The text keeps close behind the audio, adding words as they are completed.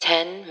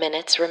10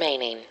 minutes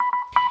remaining.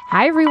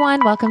 Hi,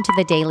 everyone. Welcome to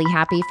the Daily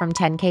Happy from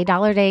 10K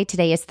Dollar Day.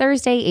 Today is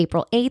Thursday,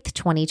 April 8th,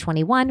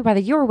 2021.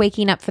 Whether you're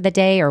waking up for the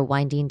day or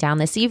winding down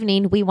this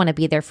evening, we want to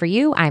be there for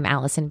you. I'm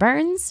Allison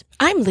Burns.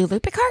 I'm Lulu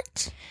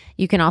Picard.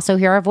 You can also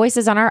hear our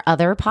voices on our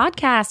other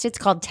podcast. It's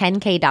called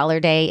 10K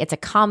Dollar Day. It's a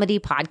comedy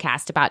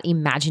podcast about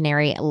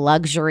imaginary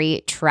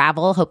luxury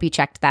travel. Hope you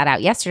checked that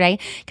out yesterday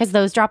because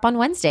those drop on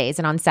Wednesdays.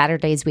 And on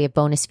Saturdays, we have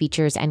bonus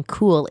features and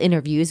cool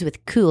interviews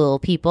with cool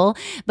people.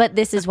 But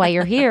this is why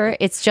you're here.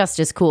 It's just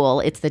as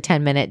cool. It's the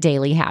 10-minute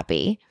Daily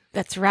Happy.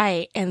 That's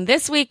right. And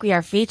this week we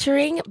are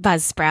featuring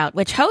Buzzsprout,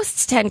 which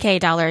hosts 10K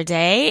Dollar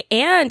Day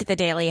and the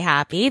Daily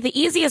Happy, the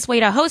easiest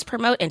way to host,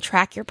 promote, and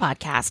track your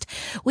podcast.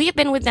 We have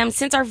been with them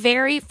since our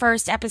very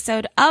first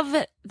episode of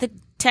the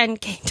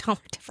 10K Dollar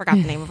Day. Forgot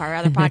the name of our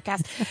other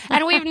podcast.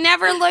 And we've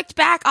never looked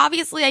back.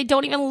 Obviously, I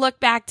don't even look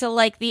back to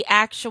like the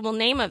actual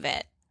name of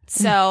it.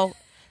 So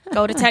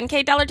go to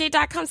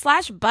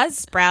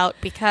 10kdollarday.com/Buzzsprout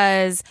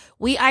because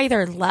we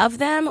either love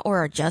them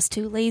or are just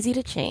too lazy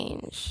to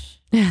change.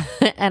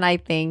 And I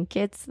think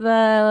it's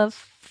the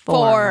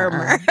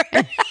former.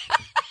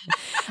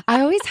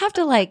 I always have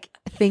to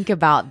think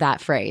about that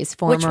phrase.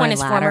 Former. Which one is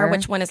latter. former?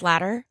 Which one is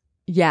latter?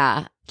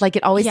 Yeah.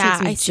 It always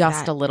takes me I see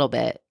just that. a little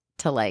bit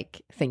to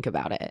think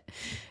about it.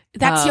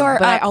 That's your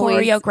but I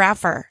always-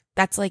 choreographer.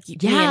 That's like me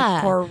Yeah.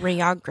 in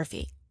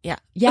choreography. Yeah.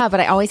 Yeah,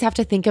 but I always have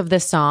to think of the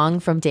song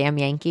from Damn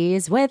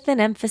Yankees with an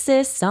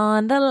emphasis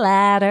on the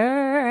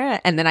latter.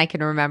 And then I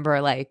can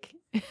remember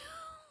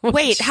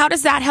Wait, how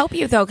does that help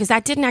you though? Because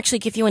that didn't actually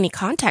give you any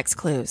context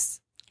clues.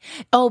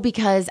 Oh,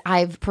 because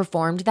I've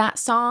performed that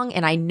song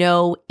and I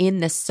know in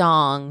the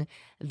song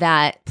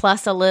that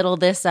plus a little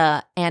this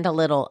and a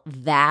little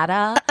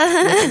that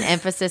with an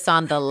emphasis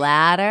on the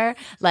latter.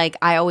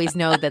 I always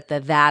know that the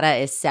that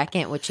is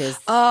second, which is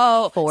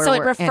forward. So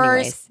it refers.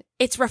 Anyways.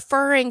 It's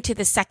referring to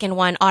the second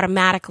one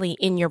automatically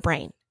in your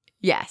brain.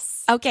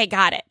 Yes. Okay,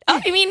 got it.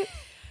 Oh, I mean,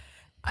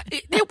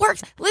 it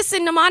works.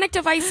 Listen, mnemonic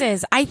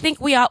devices. I think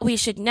we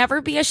should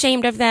never be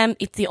ashamed of them.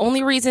 It's the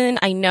only reason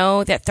I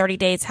know that 30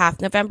 days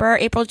have November,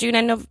 April, June,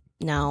 and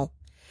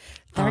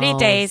 30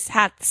 days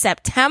have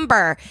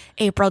September,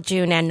 April,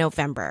 June, and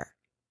November.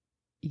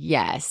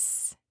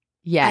 Yes.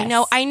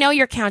 Yes. I know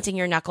you're counting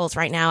your knuckles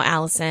right now,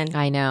 Allison.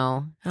 I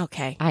know.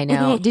 Okay. I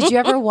know. Did you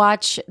ever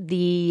watch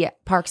the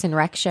Parks and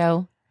Rec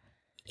show?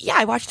 Yeah,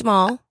 I watched them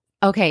all.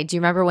 Okay. Do you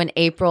remember when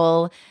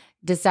April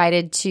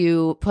decided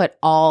to put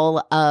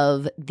all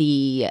of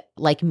the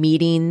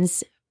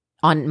meetings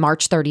on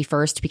March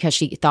 31st because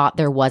she thought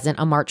there wasn't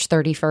a March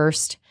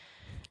 31st?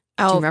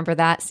 Do you remember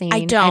that scene?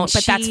 I don't,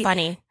 but that's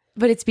funny.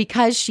 But it's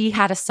because she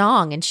had a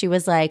song and she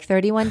was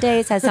 31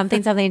 days has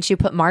something, and she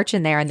put March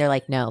in there and they're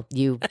like, no,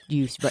 you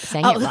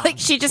sang it wrong.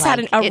 She just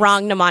had a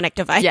wrong mnemonic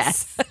device.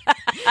 Yes.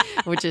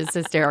 Which is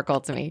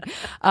hysterical to me.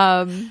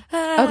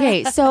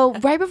 Okay, so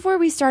right before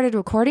we started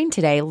recording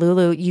today,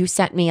 Lulu, you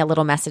sent me a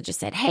little message that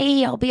said,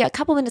 hey, I'll be a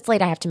couple minutes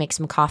late. I have to make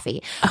some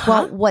coffee.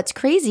 Well, what's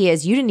crazy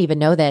is you didn't even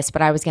know this,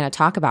 but I was going to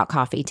talk about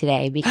coffee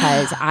today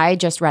because I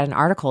just read an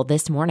article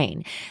this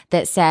morning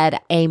that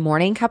said a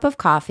morning cup of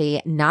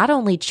coffee not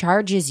only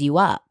charges you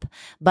up,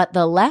 but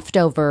the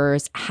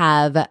leftovers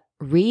have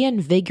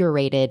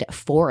reinvigorated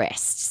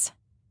forests.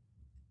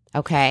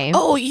 Okay.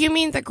 Oh, you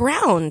mean the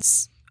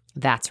grounds?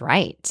 That's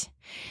right.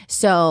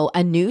 So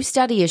a new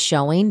study is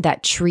showing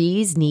that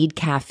trees need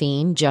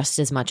caffeine just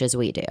as much as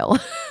we do,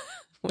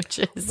 which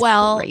is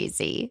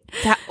crazy.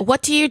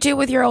 What do you do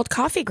with your old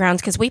coffee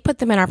grounds? Because we put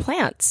them in our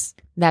plants.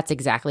 That's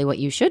exactly what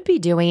you should be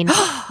doing.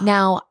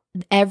 Now,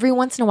 every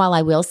once in a while,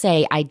 I will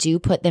say I do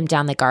put them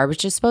down the garbage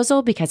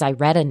disposal because I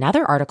read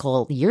another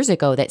article years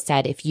ago that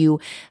said if you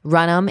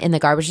run them in the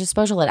garbage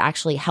disposal, it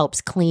actually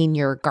helps clean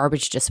your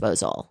garbage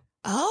disposal.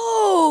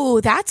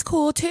 Oh, that's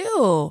cool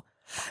too.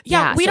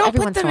 Yeah, we so don't every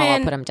put once them in a while,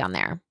 in. I'll put them down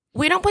there.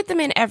 We don't put them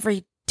in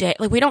every day.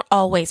 We don't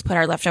always put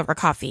our leftover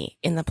coffee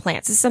in the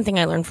plants. This is something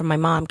I learned from my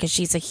mom because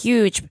she's a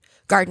huge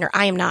gardener.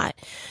 I am not.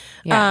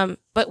 Yeah.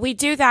 But we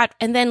do that.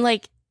 And then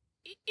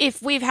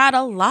if we've had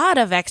a lot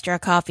of extra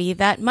coffee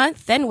that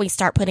month, then we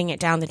start putting it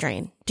down the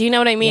drain. Do you know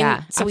what I mean?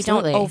 Yeah, so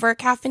absolutely. we don't over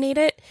caffeinate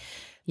it.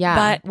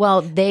 Yeah.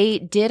 Well, they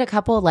did a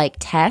couple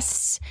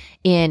tests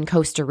in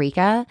Costa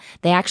Rica.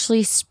 They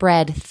actually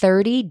spread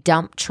 30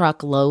 dump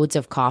truck loads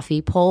of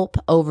coffee pulp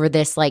over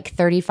this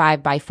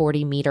 35 by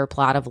 40 meter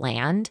plot of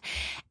land.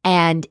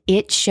 And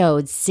it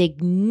showed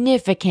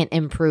significant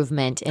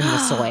improvement in the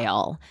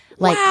soil.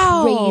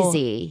 Wow.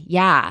 Crazy.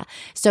 Yeah.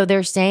 So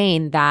they're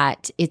saying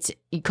that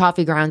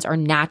coffee grounds are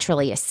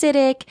naturally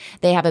acidic.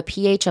 They have a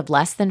pH of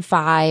less than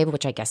 5,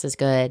 which I guess is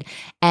good.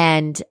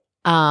 And,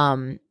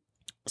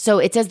 so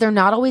it says they're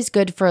not always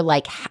good for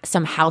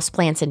some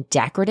houseplants and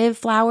decorative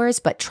flowers,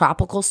 but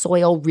tropical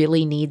soil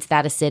really needs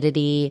that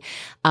acidity.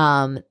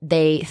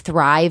 They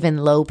thrive in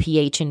low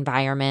pH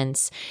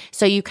environments.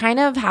 So you kind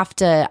of have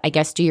to, I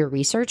guess, do your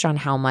research on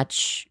how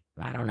much,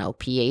 I don't know,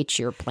 pH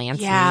your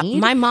plants need.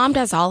 My mom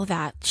does all of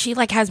that. She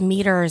has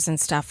meters and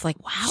stuff. Wow,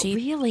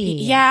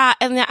 really? Yeah.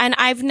 And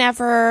I've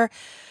never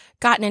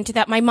gotten into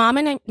that. My mom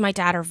and my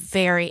dad are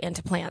very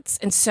into plants.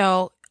 And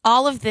so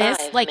all of this,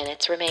 5 like,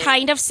 minutes remaining.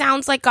 kind of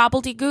sounds like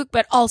gobbledygook,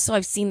 but also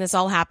I've seen this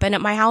all happen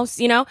at my house,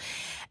 you know?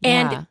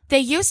 And Yeah. they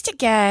used to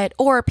get,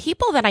 or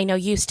people that I know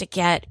used to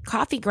get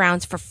coffee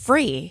grounds for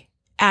free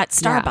at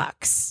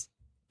Starbucks.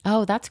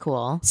 Oh, that's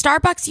cool.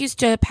 Starbucks used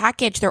to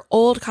package their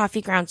old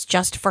coffee grounds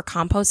just for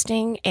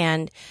composting,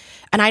 and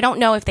I don't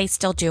know if they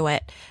still do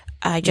it.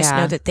 I just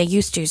Yeah. know that they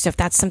used to. So if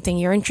that's something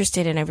you're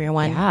interested in,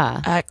 everyone,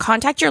 Yeah.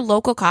 contact your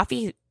local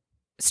coffee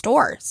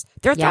stores.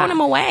 They're Yeah. throwing them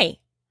away.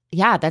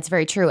 Yeah, that's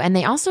very true. And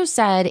they also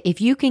said if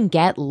you can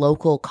get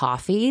local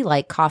coffee,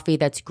 like coffee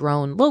that's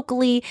grown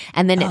locally,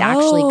 and then it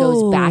actually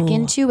goes back Oh.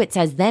 into, it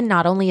says then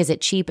not only is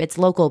it cheap, it's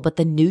local, but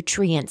the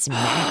nutrients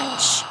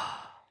match.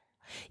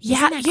 Yeah,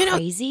 Isn't that you know,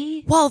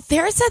 crazy? well,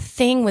 there's a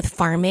thing with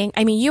farming.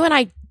 I mean, you and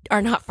I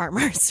are not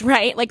farmers,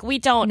 right? Like we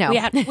don't, No.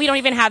 we don't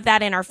even have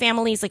that in our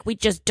families. Like we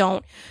just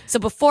don't. So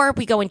before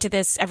we go into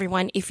this,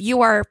 everyone, if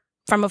you are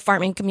from a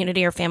farming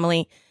community or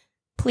family,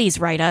 please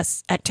write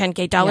us at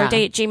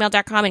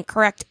 10kdollarday@gmail.com and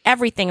correct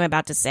everything I'm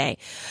about to say.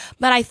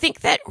 But I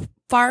think that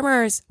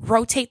farmers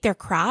rotate their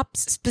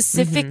crops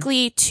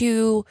specifically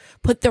to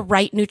put the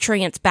right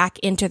nutrients back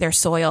into their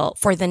soil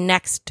for the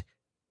next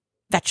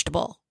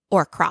vegetable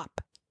or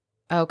crop.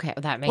 Okay,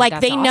 that makes Like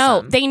that's they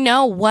awesome.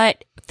 know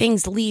what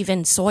things leave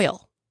in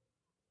soil.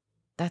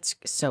 That's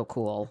so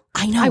cool.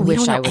 I know. I we wish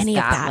don't know I was any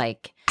of that. that.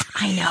 Like,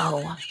 I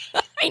know,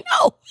 I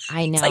know.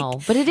 I know,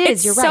 like- but it is.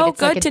 it's You're right. so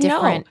It's like a good to know.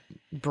 different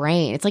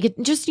brain. It's like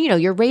it just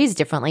you're raised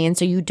differently, and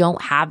so you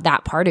don't have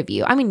that part of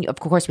you. I mean, of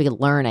course, we could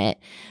learn it,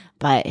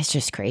 but it's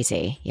just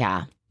crazy.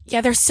 Yeah,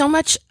 Yeah, there's so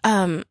much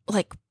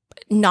like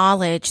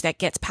knowledge that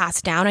gets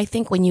passed down. I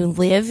think when you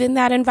live in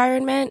that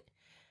environment,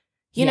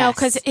 you know,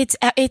 because Yes.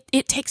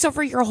 it takes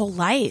over your whole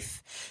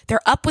life.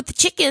 They're up with the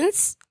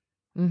chickens,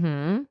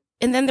 Mm-hmm.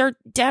 and then they're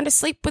down to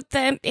sleep with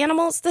the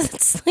animals that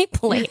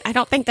sleep late. I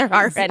don't think there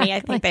are any. I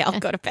think they all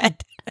go to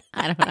bed.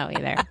 I don't know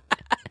either.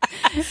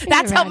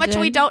 That's how much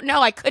we Imagine. don't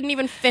know. I couldn't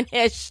even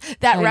finish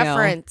that I know.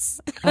 reference.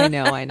 I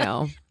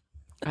know.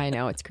 I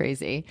know it's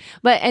crazy.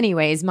 But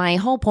anyways, my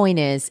whole point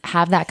is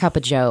have that cup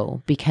of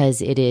joe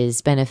because it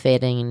is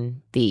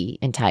benefiting the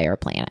entire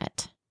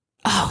planet.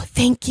 Oh,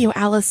 thank you,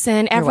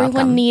 Allison. Everyone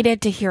welcome.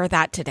 needed to hear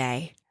that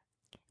today.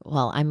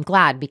 Well, I'm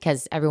glad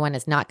because everyone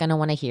is not going to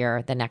want to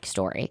hear the next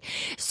story.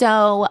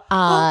 So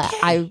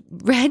I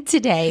read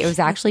today, it was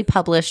actually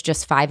published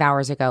just 5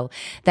 hours ago,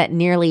 that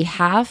nearly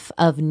half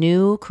of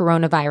new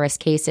coronavirus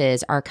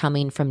cases are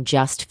coming from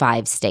just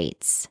 5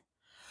 states.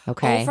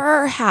 Okay.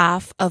 Over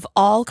half of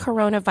all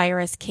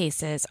coronavirus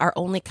cases are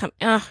only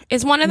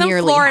is one of them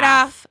Nearly Florida?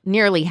 half.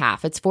 Nearly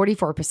half. It's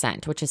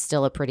 44%, which is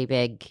still a pretty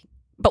big.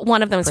 But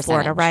one of them is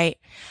Florida, Percentage.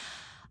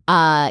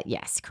 right?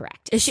 Yes,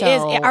 correct.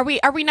 Are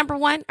we number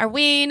one? Are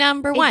we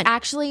number one?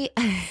 Actually,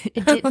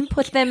 it didn't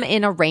put them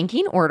in a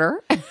ranking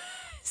order.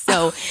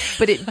 So,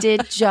 but it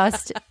did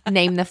just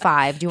name the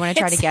 5. Do you want to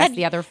try It to guess said-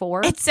 the other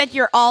 4? It said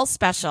you're all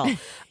special.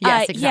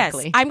 Yes,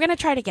 exactly. Yes, I'm going to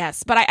try to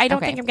guess, but I don't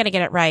Okay. think I'm going to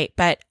get it right.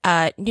 But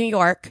New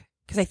York,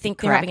 because I think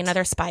they're having Correct.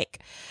 another spike.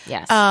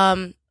 Yes.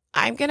 I'm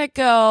going to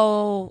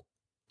go.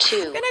 2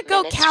 I'm going to go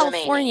minutes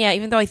California, remaining.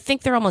 even though I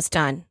think they're almost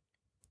done.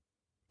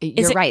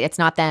 You're it- right. It's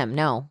not them.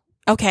 No,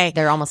 Okay.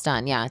 they're almost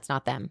done. Yeah, it's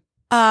not them.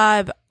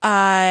 I'm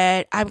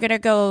going to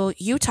go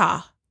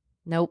Utah,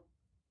 Nope.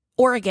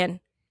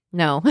 Oregon.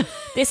 No.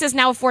 This is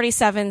now a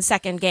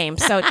 47-second game.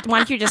 So why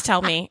don't you just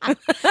tell me?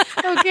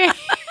 Okay.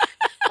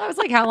 I was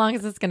like, how long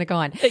is this going to go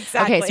on?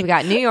 Exactly. Okay, so we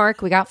got New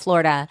York, we got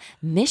Florida,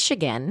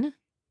 Michigan,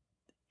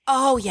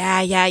 Oh,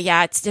 yeah.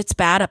 It's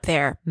bad up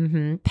there.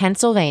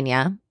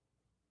 Pennsylvania,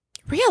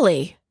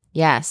 Really?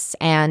 yes,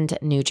 and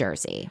New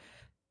Jersey.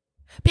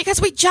 Because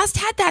we just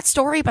had that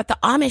story about the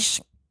Amish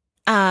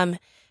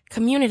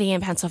community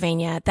in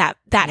Pennsylvania that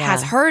Yeah.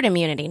 has herd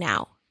immunity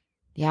now.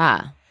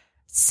 Yeah,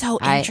 So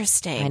I-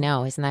 interesting. I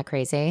know. Isn't that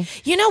crazy?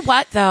 You know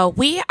what though?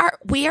 We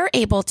are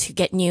able to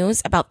get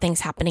news about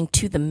things happening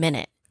to the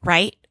minute,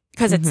 right?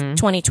 Because it's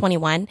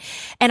 2021.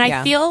 And I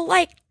Yeah. feel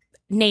like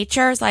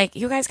nature's like,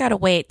 you guys got to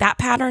wait. That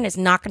pattern is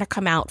not going to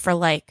come out for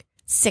like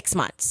 6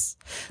 months.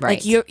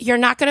 Right. Like you're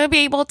not going to be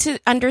able to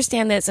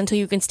understand this until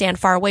you can stand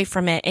far away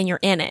from it and you're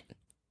in it,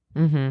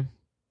 Mm-hmm.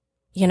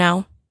 you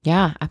know?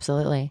 Yeah,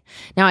 absolutely.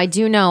 Now, I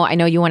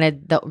know you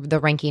wanted the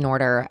ranking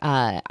order.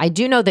 I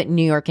do know that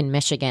New York and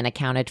Michigan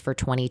accounted for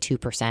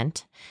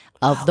 22%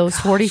 of those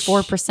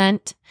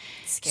 44%.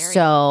 Scary.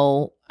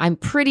 So I'm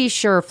pretty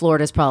sure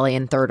Florida's probably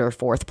in 3rd or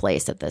 4th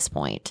place at this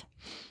point.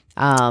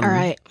 All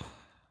right.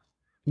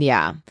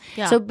 Yeah.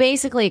 Yeah. So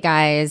basically,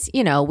 guys,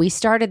 we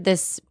started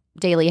this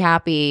Daily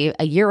Happy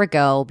a year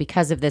ago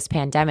because of this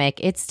pandemic.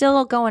 It's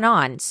still going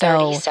on. 30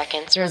 So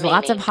seconds there's remaining.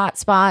 lots of hot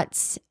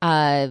spots.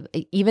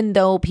 Even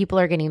though people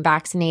are getting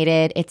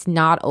vaccinated, it's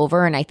not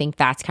over. And I think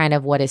that's kind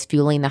of what is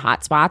fueling the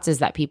hot spots is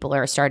that people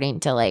are starting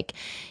to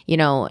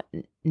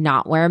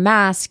not wear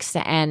masks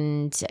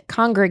and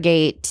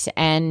congregate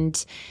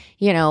and,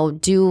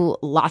 do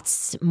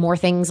lots more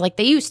things like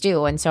they used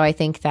to. And so I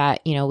think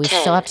that, we 10,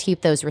 still have to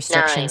keep those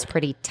restrictions 9,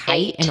 pretty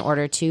tight 8, in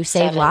order to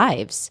save 7,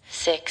 lives.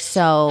 6.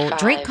 So 5,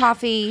 drink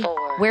coffee,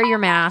 4, wear your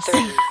mask.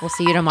 3, We'll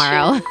see you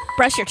tomorrow. 2,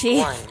 Brush your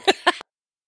teeth. 1.